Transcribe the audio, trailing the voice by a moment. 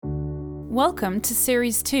Welcome to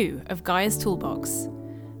Series 2 of Gaia's Toolbox.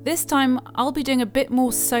 This time, I'll be doing a bit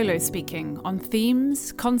more solo speaking on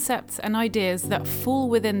themes, concepts, and ideas that fall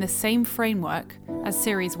within the same framework as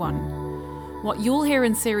Series 1. What you'll hear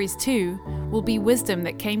in Series 2 will be wisdom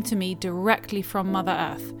that came to me directly from Mother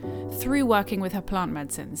Earth through working with her plant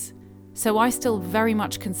medicines. So I still very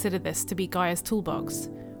much consider this to be Gaia's Toolbox.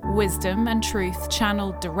 Wisdom and truth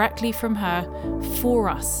channeled directly from her for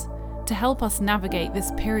us, to help us navigate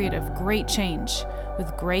this period of great change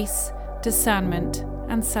with grace, discernment,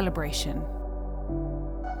 and celebration.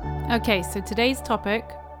 Okay, so today's topic,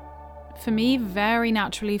 for me, very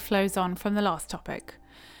naturally flows on from the last topic.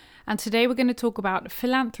 And today we're going to talk about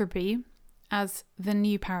philanthropy as the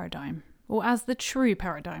new paradigm, or as the true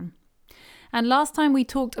paradigm. And last time we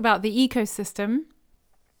talked about the ecosystem,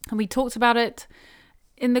 and we talked about it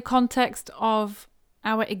in the context of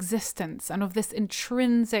our existence and of this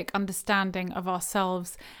intrinsic understanding of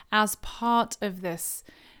ourselves as part of this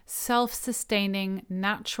self-sustaining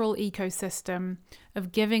natural ecosystem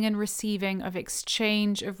of giving and receiving, of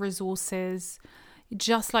exchange of resources,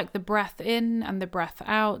 just like the breath in and the breath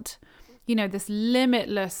out, this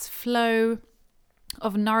limitless flow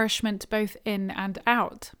of nourishment both in and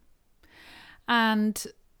out. And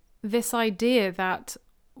this idea that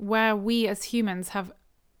where we as humans have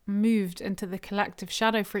moved into the collective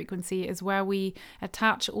shadow frequency is where we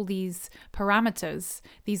attach all these parameters,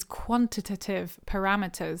 these quantitative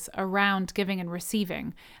parameters around giving and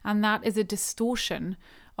receiving. And that is a distortion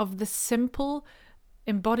of the simple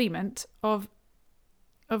embodiment of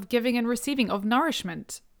giving and receiving, of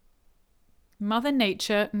nourishment. Mother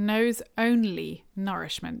Nature knows only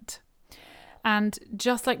nourishment. And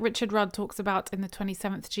just like Richard Rudd talks about in the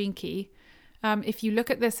 27th Gene Key, if you look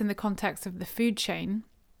at this in the context of the food chain,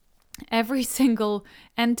 every single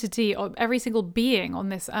entity or every single being on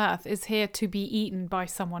this earth is here to be eaten by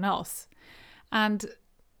someone else. And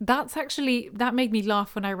that made me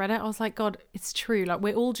laugh when I read it. I was like, God, it's true. Like,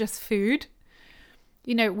 we're all just food.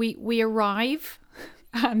 We arrive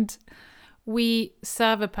and we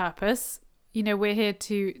serve a purpose. We're here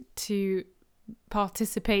to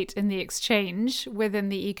participate in the exchange within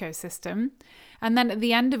the ecosystem. And then at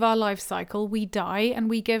the end of our life cycle, we die and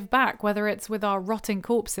we give back, whether it's with our rotting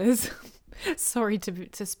corpses. Sorry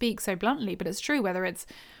to speak so bluntly, but it's true. Whether it's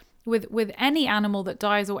with any animal that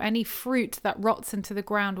dies or any fruit that rots into the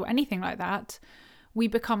ground or anything like that, we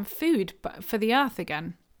become food for the earth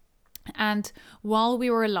again. And while we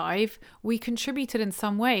were alive, we contributed in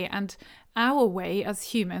some way. And our way as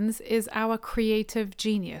humans is our creative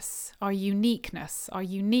genius, our uniqueness, our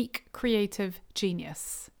unique creative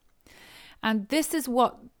genius. And this is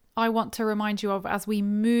what I want to remind you of as we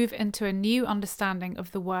move into a new understanding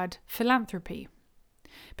of the word philanthropy.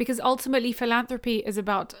 Because ultimately, philanthropy is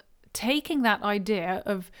about taking that idea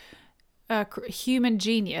of human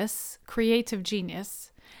genius, creative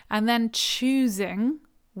genius, and then choosing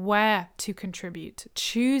where to contribute,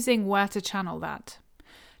 choosing where to channel that,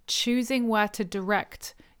 choosing where to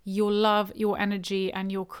direct your love, your energy,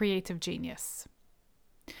 and your creative genius.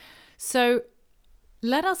 So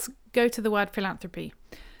let us go to the word philanthropy.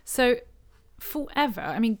 So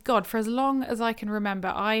forever, God, for as long as I can remember,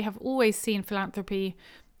 I have always seen philanthropy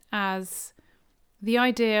as the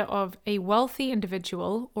idea of a wealthy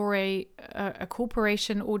individual or a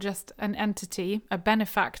corporation or just an entity, a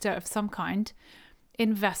benefactor of some kind,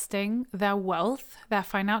 investing their wealth, their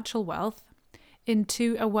financial wealth,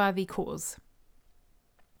 into a worthy cause.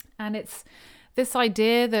 And it's this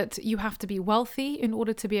idea that you have to be wealthy in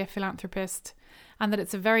order to be a philanthropist, and that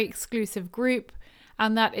it's a very exclusive group,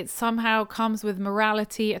 and that it somehow comes with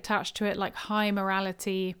morality attached to it, like high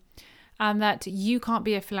morality, and that you can't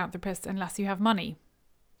be a philanthropist unless you have money.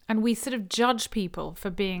 And we sort of judge people for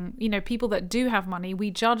being, people that do have money, we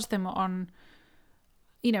judge them on,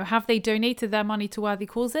 have they donated their money to worthy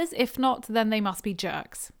causes? If not, then they must be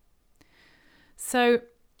jerks. So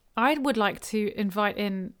I would like to invite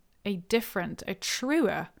in a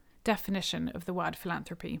truer definition of the word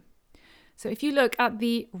philanthropy. So if you look at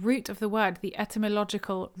the root of the word, the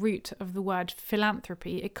etymological root of the word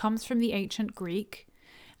philanthropy, it comes from the ancient Greek,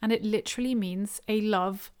 and it literally means a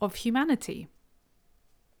love of humanity.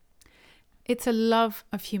 It's a love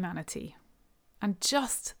of humanity. And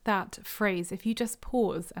just that phrase, if you just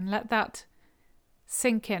pause and let that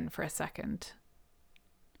sink in for a second.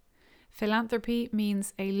 Philanthropy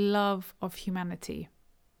means a love of humanity.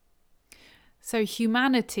 So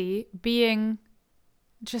humanity being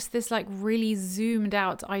just this really zoomed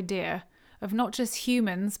out idea of not just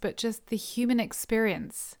humans, but just the human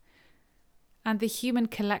experience and the human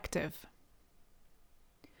collective.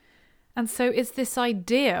 And so it's this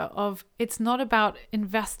idea of, it's not about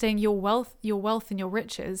investing your wealth and your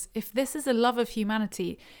riches. If this is a love of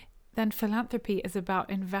humanity, then philanthropy is about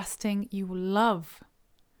investing your love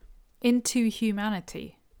into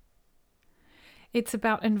humanity. It's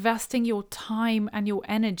about investing your time and your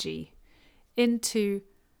energy into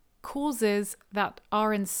causes that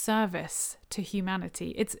are in service to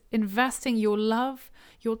humanity. It's investing your love,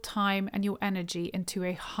 your time, and your energy into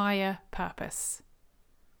a higher purpose,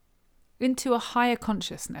 into a higher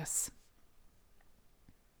consciousness.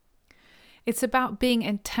 It's about being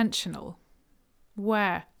intentional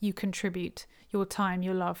where you contribute your time,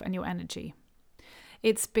 your love, and your energy.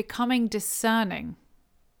 It's becoming discerning.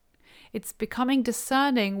 It's becoming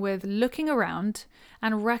discerning with looking around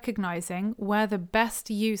and recognizing where the best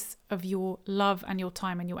use of your love and your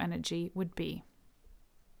time and your energy would be.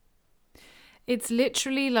 It's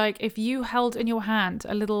literally like if you held in your hand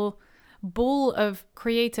a little ball of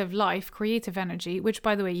creative life, creative energy, which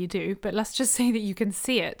by the way you do, but let's just say that you can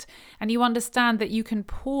see it and you understand that you can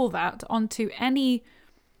pour that onto any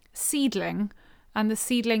seedling, and the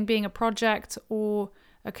seedling being a project or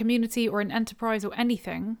a community or an enterprise or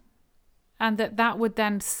anything, and that would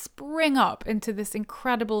then spring up into this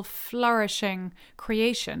incredible flourishing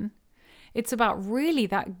creation. It's about really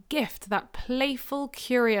that gift, that playful,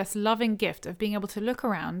 curious, loving gift of being able to look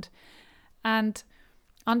around and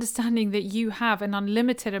understanding that you have an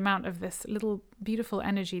unlimited amount of this little beautiful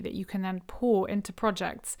energy that you can then pour into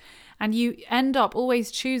projects. And you end up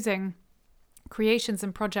always choosing creations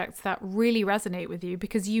and projects that really resonate with you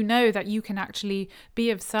because you know that you can actually be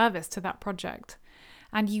of service to that project.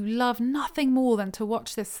 And you love nothing more than to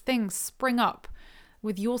watch this thing spring up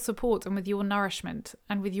with your support and with your nourishment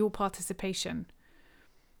and with your participation.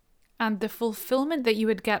 And the fulfillment that you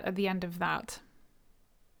would get at the end of that.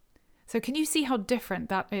 So can you see how different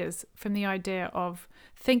that is from the idea of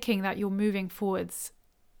thinking that you're moving forwards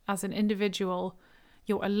as an individual,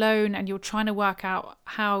 you're alone and you're trying to work out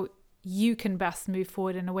how you can best move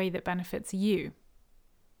forward in a way that benefits you?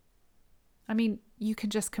 I mean, you can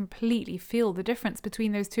just completely feel the difference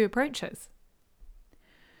between those two approaches.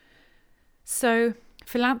 So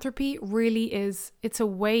philanthropy really is, it's a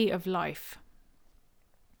way of life.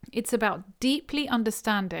 It's about deeply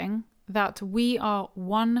understanding that we are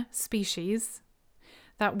one species,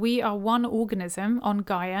 that we are one organism on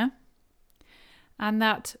Gaia, and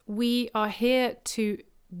that we are here to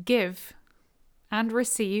give and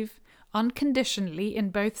receive unconditionally in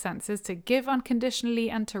both senses, to give unconditionally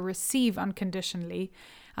and to receive unconditionally,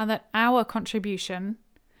 and that our contribution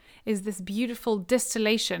is this beautiful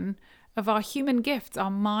distillation of our human gifts,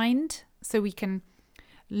 our mind, so we can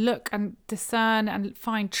look and discern and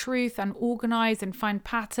find truth and organize and find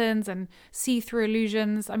patterns and see through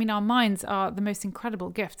illusions. I mean, our minds are the most incredible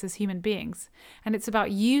gifts as human beings. And it's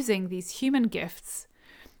about using these human gifts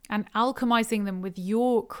and alchemizing them with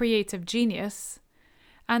your creative genius,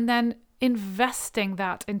 and then investing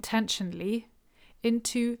that intentionally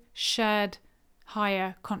into shared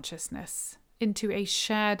higher consciousness, into a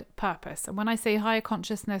shared purpose. And when I say higher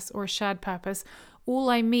consciousness or a shared purpose, all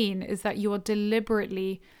I mean is that you are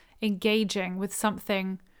deliberately engaging with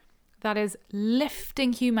something that is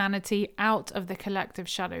lifting humanity out of the collective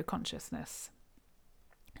shadow consciousness.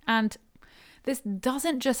 And this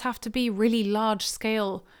doesn't just have to be really large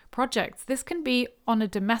scale projects. This can be on a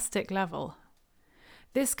domestic level.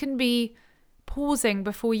 This can be pausing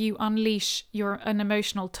before you unleash an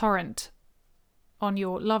emotional torrent on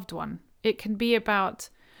your loved one. It can be about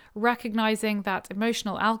recognizing that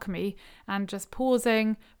emotional alchemy and just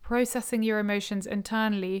pausing, processing your emotions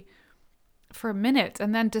internally for a minute,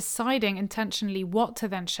 and then deciding intentionally what to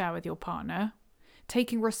then share with your partner,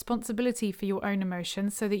 taking responsibility for your own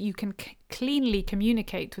emotions so that you can cleanly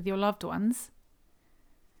communicate with your loved ones,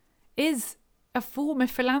 is a form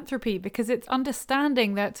of philanthropy, because it's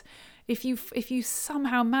understanding that if you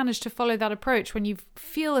somehow manage to follow that approach when you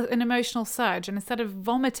feel an emotional surge, and instead of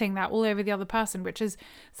vomiting that all over the other person, which is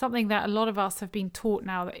something that a lot of us have been taught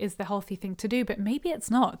now that is the healthy thing to do, but maybe it's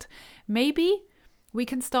not. Maybe we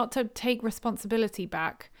can start to take responsibility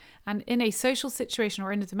back, and in a social situation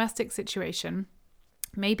or in a domestic situation,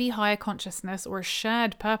 maybe higher consciousness or a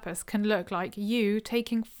shared purpose can look like you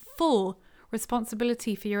taking full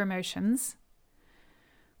responsibility for your emotions.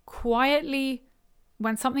 Quietly,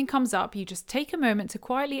 when something comes up, you just take a moment to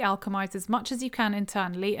quietly alchemize as much as you can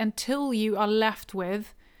internally until you are left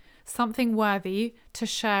with something worthy to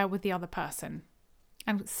share with the other person.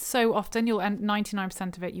 And so often you'll end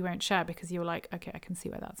 99% of it you won't share because you're like, okay, I can see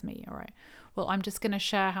where that's me. All right. Well, I'm just going to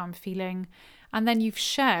share how I'm feeling. And then you've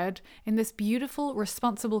shared in this beautiful,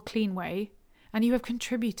 responsible, clean way, and you have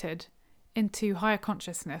contributed into higher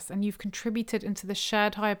consciousness and you've contributed into the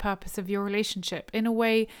shared higher purpose of your relationship in a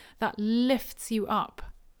way that lifts you up.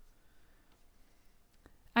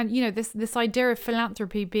 And this idea of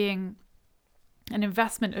philanthropy being an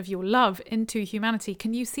investment of your love into humanity,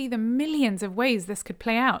 can you see the millions of ways this could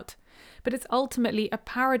play out? But it's ultimately a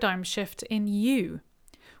paradigm shift in you,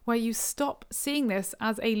 where you stop seeing this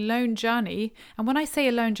as a lone journey. And when I say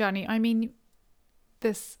a lone journey, I mean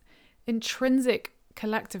this intrinsic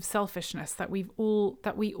collective selfishness that we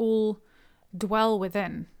all dwell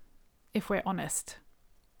within, if we're honest.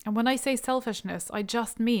 And when I say selfishness, I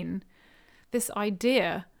just mean this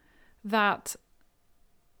idea that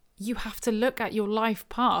you have to look at your life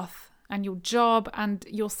path and your job and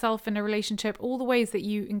yourself in a relationship, all the ways that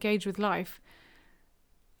you engage with life.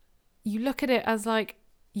 You look at it as like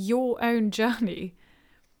your own journey,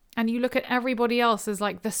 and you look at everybody else as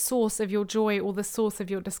like the source of your joy or the source of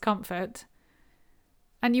your discomfort.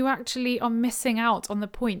 And you actually are missing out on the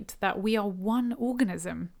point that we are one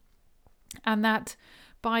organism, and that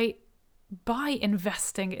by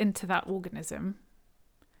investing into that organism,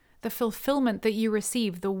 the fulfillment that you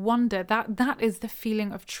receive, the wonder, that is the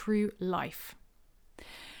feeling of true life.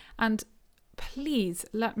 And please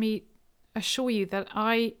let me assure you that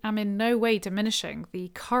I am in no way diminishing the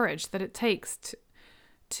courage that it takes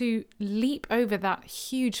to leap over that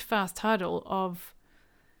huge first hurdle of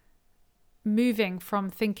moving from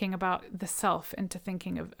thinking about the self into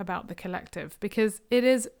thinking about the collective, because it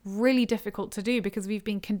is really difficult to do, because we've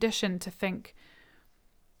been conditioned to think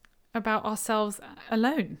about ourselves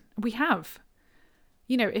alone. We have.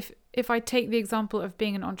 If I take the example of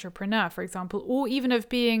being an entrepreneur, for example, or even of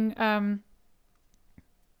being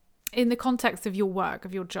in the context of your work,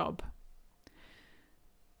 of your job,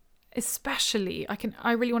 especially,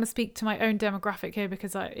 I really want to speak to my own demographic here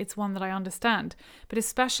because it's one that I understand, but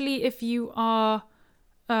especially if you are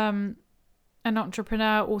an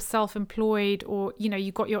entrepreneur or self-employed, or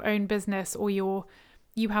you got your own business, or you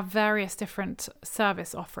have various different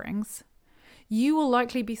service offerings, you will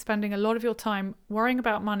likely be spending a lot of your time worrying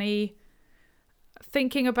about money,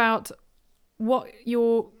 thinking about what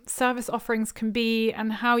your service offerings can be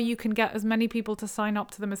and how you can get as many people to sign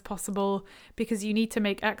up to them as possible, because you need to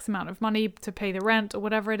make X amount of money to pay the rent or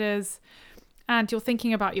whatever it is. And you're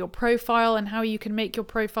thinking about your profile and how you can make your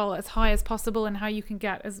profile as high as possible, and how you can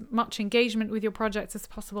get as much engagement with your projects as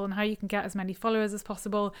possible, and how you can get as many followers as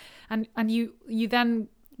possible. And you then,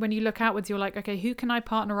 when you look outwards, you're like, okay, who can I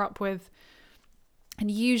partner up with? And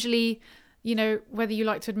usually, whether you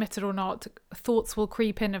like to admit it or not, thoughts will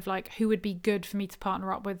creep in of like, who would be good for me to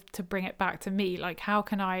partner up with to bring it back to me? Like, how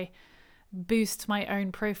can I boost my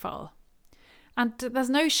own profile? And there's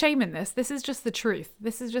no shame in this. This is just the truth.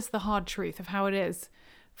 This is just the hard truth of how it is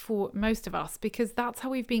for most of us, because that's how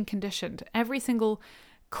we've been conditioned. Every single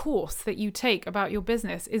course that you take about your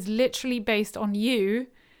business is literally based on you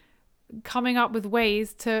coming up with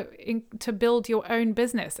ways to build your own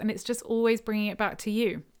business. And it's just always bringing it back to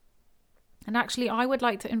you. And actually, I would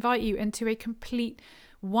like to invite you into a complete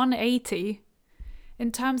 180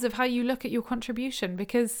 in terms of how you look at your contribution,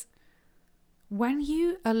 because when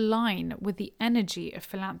you align with the energy of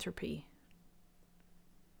philanthropy,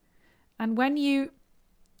 and when you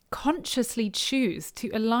consciously choose to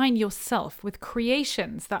align yourself with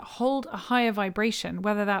creations that hold a higher vibration,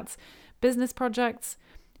 whether that's business projects,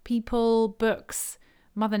 people, books,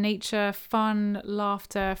 Mother Nature, fun,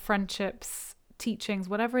 laughter, friendships, teachings,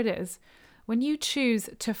 whatever it is, when you choose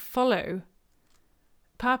to follow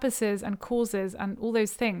purposes and causes and all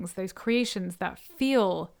those things, those creations that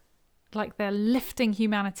feel like they're lifting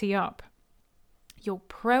humanity up, you're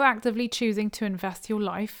proactively choosing to invest your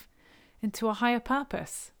life into a higher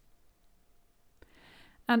purpose.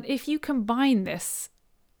 And if you combine this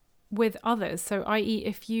with others, so i.e.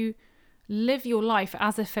 if you live your life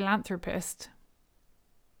as a philanthropist,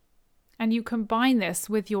 and you combine this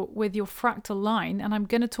with your fractal line, and I'm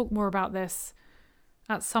going to talk more about this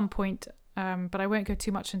at some point, but I won't go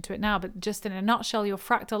too much into it now. But just in a nutshell, your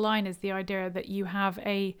fractal line is the idea that you have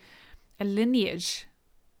a lineage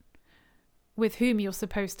with whom you're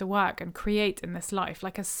supposed to work and create in this life,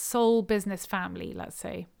 like a soul business family, let's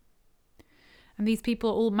say. And these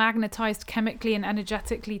people are all magnetized chemically and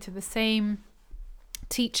energetically to the same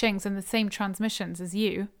teachings and the same transmissions as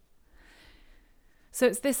you. So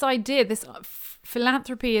it's this idea, this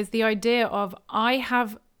philanthropy is the idea of, I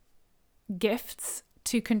have gifts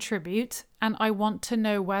to contribute and I want to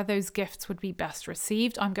know where those gifts would be best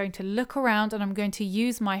received. I'm going to look around and I'm going to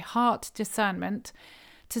use my heart discernment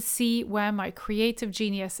to see where my creative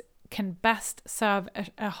genius can best serve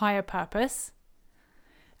a higher purpose.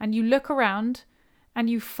 And you look around and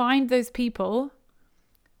you find those people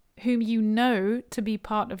whom you know to be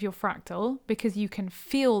part of your fractal, because you can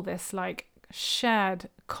feel this like shared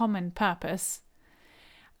common purpose,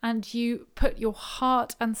 and you put your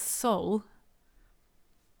heart and soul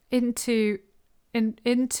into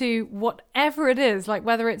whatever it is, like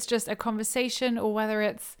whether it's just a conversation or whether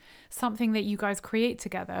it's something that you guys create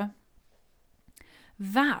together.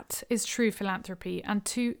 That is true philanthropy. And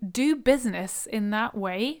to do business in that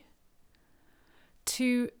way,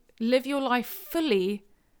 to live your life fully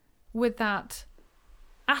with that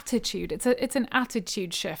attitude, it's an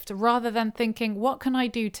attitude shift rather than thinking, what can I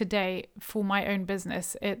do today for my own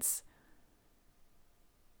business? It's,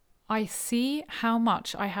 I see how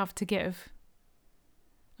much I have to give,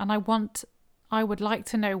 and I would like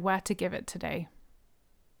to know where to give it today.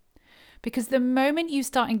 Because the moment you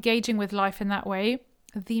start engaging with life in that way,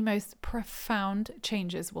 the most profound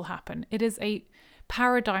changes will happen. It is a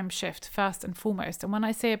paradigm shift first and foremost. And when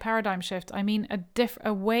I say a paradigm shift, I mean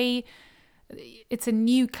a way, it's a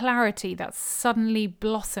new clarity that suddenly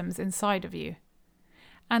blossoms inside of you.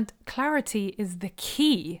 And clarity is the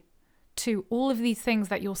key to all of these things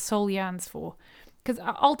that your soul yearns for. Because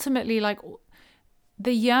ultimately, like,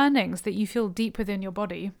 the yearnings that you feel deep within your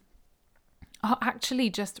body are actually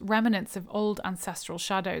just remnants of old ancestral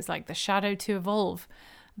shadows, like the shadow to evolve,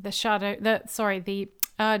 the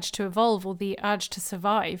urge to evolve, or the urge to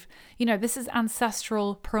survive. You know, this is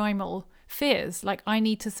ancestral primal fears, like I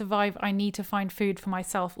need to survive, I need to find food for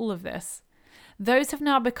myself, all of this. Those have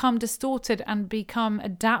now become distorted and become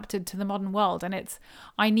adapted to the modern world, and it's,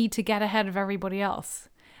 I need to get ahead of everybody else.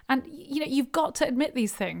 And, you know, you've got to admit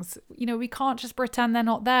these things. You know, we can't just pretend they're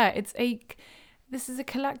not there. This is a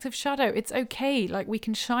collective shadow. It's okay. Like, we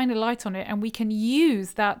can shine a light on it, and we can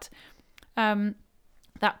use that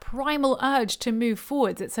primal urge to move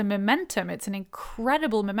forwards. It's a momentum. It's an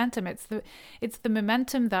incredible momentum. It's the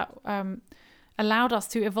momentum that allowed us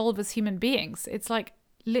to evolve as human beings. It's like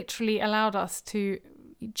literally allowed us to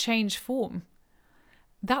change form.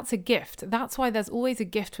 That's a gift. That's why there's always a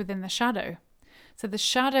gift within the shadow. So the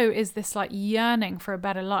shadow is this like yearning for a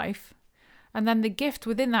better life. And then the gift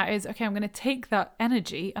within that is, okay, I'm going to take that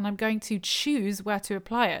energy and I'm going to choose where to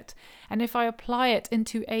apply it. And if I apply it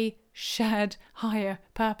into a shared higher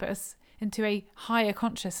purpose, into a higher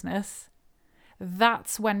consciousness,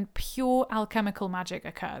 that's when pure alchemical magic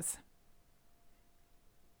occurs.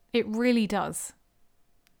 It really does.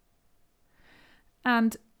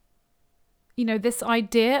 And, you know, this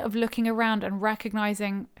idea of looking around and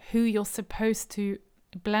recognizing who you're supposed to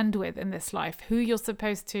blend with in this life, who you're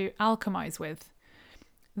supposed to alchemize with.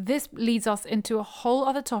 This leads us into a whole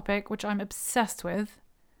other topic, which I'm obsessed with.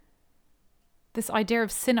 This idea of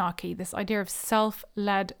synarchy, this idea of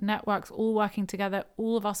self-led networks all working together,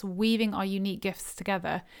 all of us weaving our unique gifts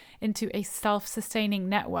together into a self-sustaining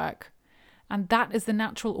network. And that is the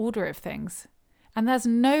natural order of things. And there's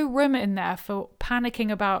no room in there for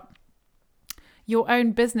panicking about your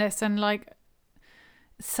own business and like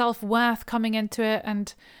self-worth coming into it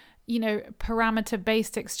and, you know,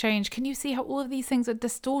 parameter-based exchange. Can you see how all of these things are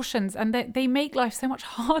distortions, and they make life so much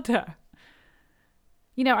harder?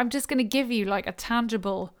 You know, I'm just going to give you like a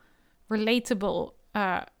tangible, relatable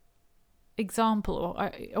example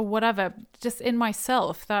or whatever, just in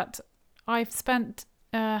myself, that I've spent,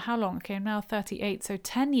 how long? Okay, I'm now 38, so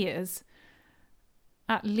 10 years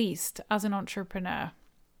at least as an entrepreneur.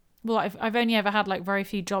 Well, I've only ever had like very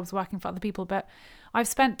few jobs working for other people, but I've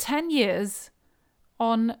spent 10 years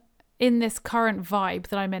in this current vibe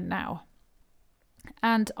that I'm in now.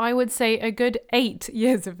 And I would say a good 8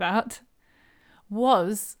 years of that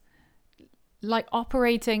was like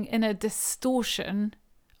operating in a distortion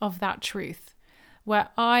of that truth, where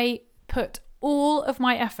I put all of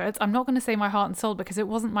my efforts, I'm not going to say my heart and soul because it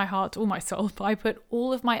wasn't my heart or my soul, but I put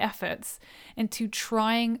all of my efforts into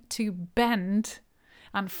trying to bend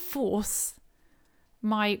and force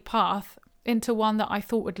my path into one that I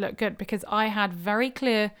thought would look good, because I had very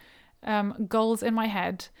clear goals in my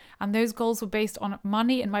head, and those goals were based on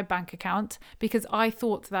money in my bank account, because I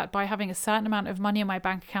thought that by having a certain amount of money in my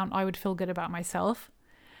bank account, I would feel good about myself.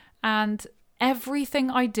 And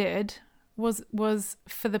everything I did was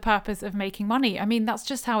for the purpose of making money. I mean, that's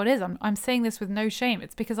just how it is. I'm saying this with no shame.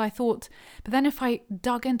 It's because I thought, but then if I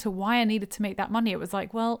dug into why I needed to make that money, it was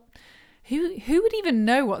like, well, who would even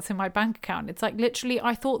know what's in my bank account? It's like literally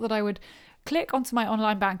I thought that I would click onto my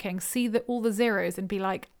online banking, see all the zeros and be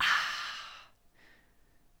like,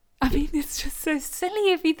 I mean, it's just so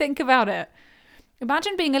silly if you think about it.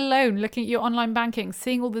 Imagine being alone, looking at your online banking,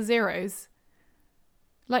 seeing all the zeros.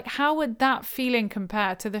 Like, how would that feeling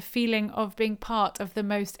compare to the feeling of being part of the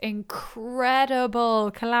most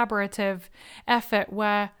incredible collaborative effort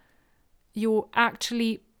where you're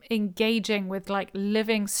actually engaging with like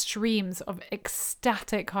living streams of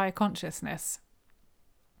ecstatic higher consciousness.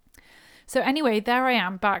 So anyway, there I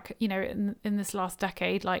am back, in this last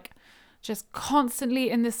decade, like just constantly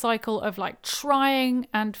in this cycle of like trying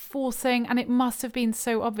and forcing. And it must have been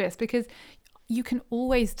so obvious, because you can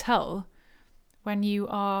always tell when you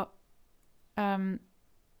are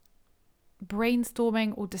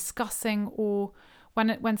brainstorming or discussing, or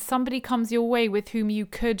when somebody comes your way with whom you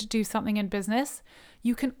could do something in business,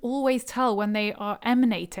 you can always tell when they are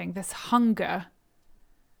emanating this hunger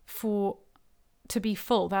to be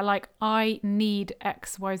full. They're like, I need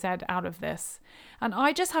X, Y, Z out of this. And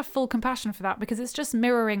I just have full compassion for that, because it's just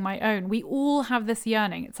mirroring my own. We all have this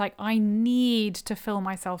yearning. It's like, I need to fill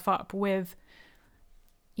myself up with,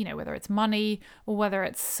 whether it's money or whether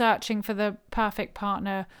it's searching for the perfect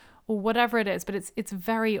partner or whatever it is, but it's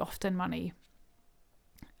very often money.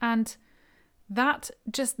 And that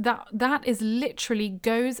is literally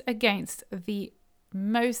goes against the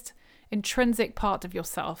most intrinsic part of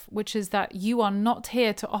yourself, which is that you are not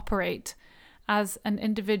here to operate as an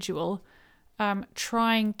individual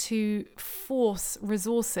trying to force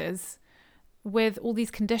resources with all these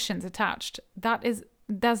conditions attached.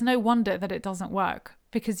 There's no wonder that it doesn't work,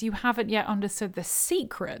 because you haven't yet understood the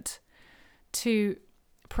secret to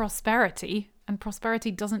prosperity. And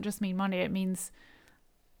prosperity doesn't just mean money. It means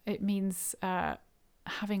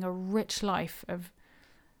having a rich life of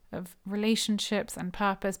relationships and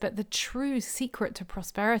purpose. But the true secret to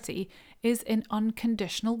prosperity is in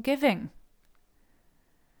unconditional giving.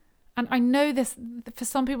 And I know this, for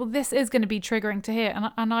some people, this is going to be triggering to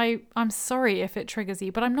hear. And I'm sorry if it triggers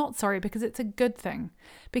you, but I'm not sorry, because it's a good thing.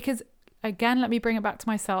 Because again, let me bring it back to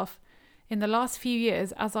myself. In the last few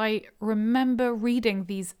years, as I remember reading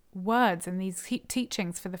these words and these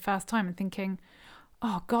teachings for the first time and thinking,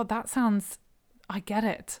 oh God, I get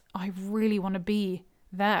it. I really want to be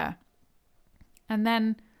there. And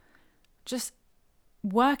then just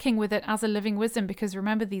working with it as a living wisdom, because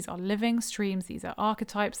remember, these are living streams. These are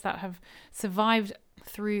archetypes that have survived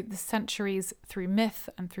through the centuries, through myth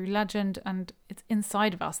and through legend, and it's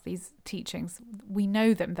inside of us, these teachings. We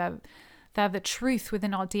know them. They're the truth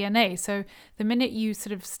within our DNA. So the minute you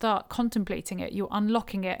sort of start contemplating it, you're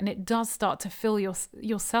unlocking it, and it does start to fill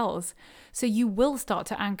your cells. So you will start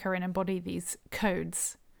to anchor and embody these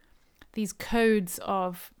codes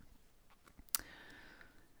of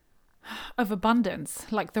abundance,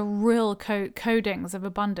 like the real codings of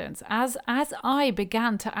abundance. As I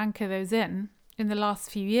began to anchor those in the last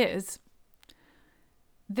few years,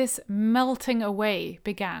 this melting away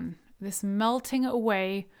began. This melting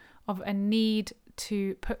away of a need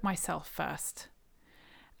to put myself first.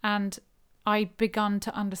 And I'd begun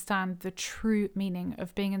to understand the true meaning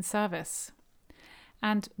of being in service.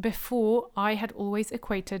 And before, I had always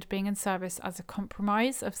equated being in service as a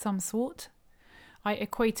compromise of some sort. I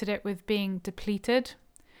equated it with being depleted,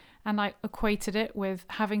 and I equated it with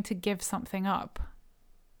having to give something up.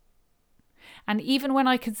 And even when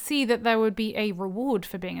I could see that there would be a reward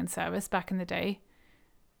for being in service back in the day,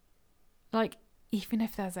 like, even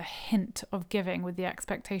if there's a hint of giving with the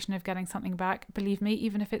expectation of getting something back, believe me,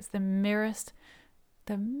 even if it's the merest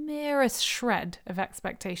shred of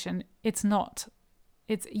expectation, it's not.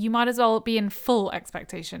 You might as well be in full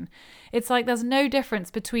expectation. It's like there's no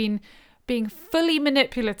difference between being fully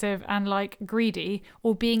manipulative and like greedy,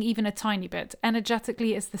 or being even a tiny bit.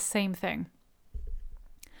 Energetically, it's the same thing.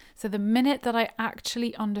 So the minute that I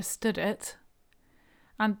actually understood it,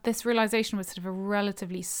 and this realization was sort of a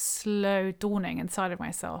relatively slow dawning inside of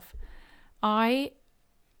myself, my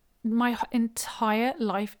entire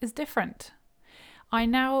life is different. I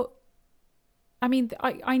never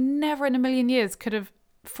in a million years could have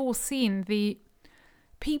foreseen the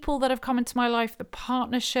people that have come into my life, the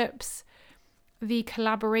partnerships, the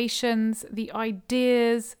collaborations, the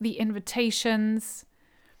ideas, the invitations,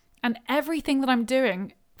 and everything that I'm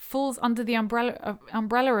doing falls under the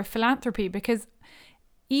umbrella of philanthropy, because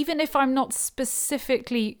even if I'm not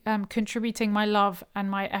specifically contributing my love and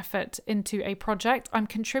my effort into a project, I'm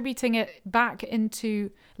contributing it back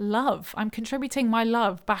into love. I'm contributing my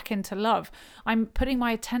love back into love. I'm putting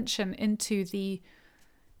my attention into the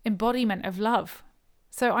embodiment of love.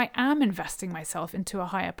 So I am investing myself into a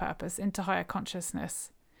higher purpose, into higher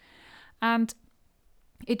consciousness. And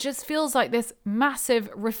it just feels like this massive,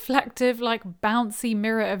 reflective, like bouncy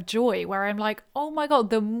mirror of joy, where I'm like, oh my God,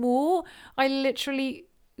 the more I literally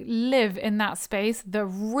live in that space, the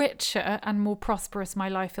richer and more prosperous my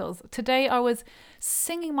life feels. Today I was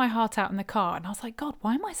singing my heart out in the car, and I was like, God,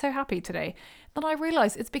 why am I so happy today? Then I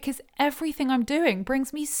realized it's because everything I'm doing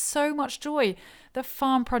brings me so much joy. The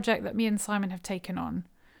farm project that me and Simon have taken on,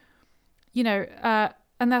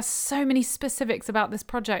 there's so many specifics about this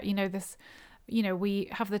project. We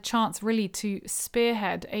have the chance really to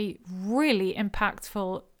spearhead a really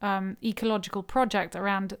impactful ecological project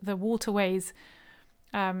around the waterways.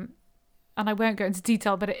 And I won't go into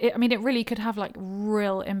detail, but it really could have like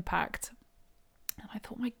real impact. And I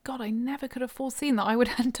thought, my God, I never could have foreseen that I would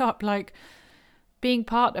end up like being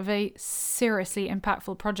part of a seriously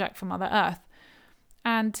impactful project for Mother Earth.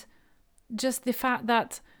 And just the fact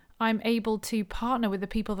that I'm able to partner with the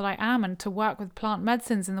people that I am and to work with plant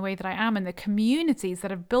medicines in the way that I am, and the communities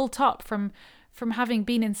that have built up from having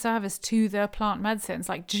been in service to the plant medicines,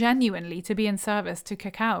 like genuinely to be in service to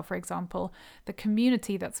cacao, for example, the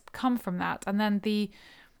community that's come from that, and then the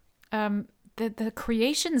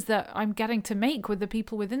creations that I'm getting to make with the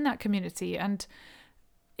people within that community. And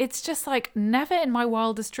it's just like never in my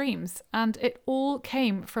wildest dreams. And it all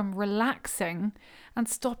came from relaxing and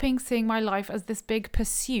stopping seeing my life as this big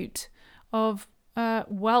pursuit of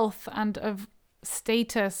wealth and of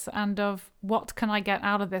status and of what can I get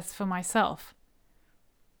out of this for myself.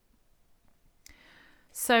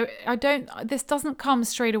 So this doesn't come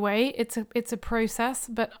straight away. It's a process,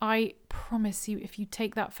 but I promise you, if you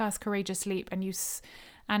take that first courageous leap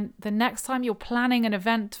and the next time you're planning an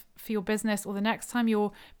event for your business, or the next time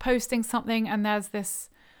you're posting something and there's this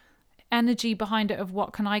energy behind it of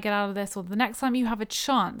what can I get out of this, or the next time you have a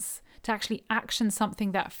chance to actually action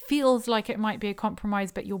something that feels like it might be a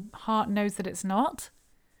compromise, but your heart knows that it's not,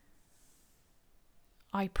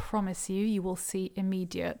 I promise you will see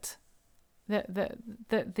immediate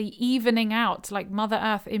the evening out. Like Mother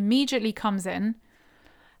Earth immediately comes in,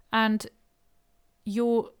 and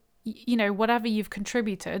whatever you've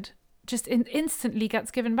contributed just instantly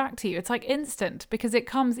gets given back to you. It's like instant, because it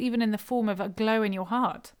comes even in the form of a glow in your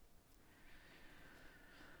heart.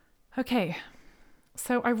 Okay,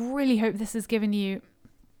 so I really hope this has given you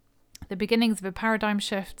the beginnings of a paradigm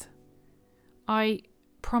shift. I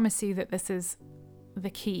promise you that this is the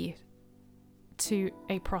key to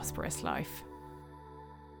a prosperous life.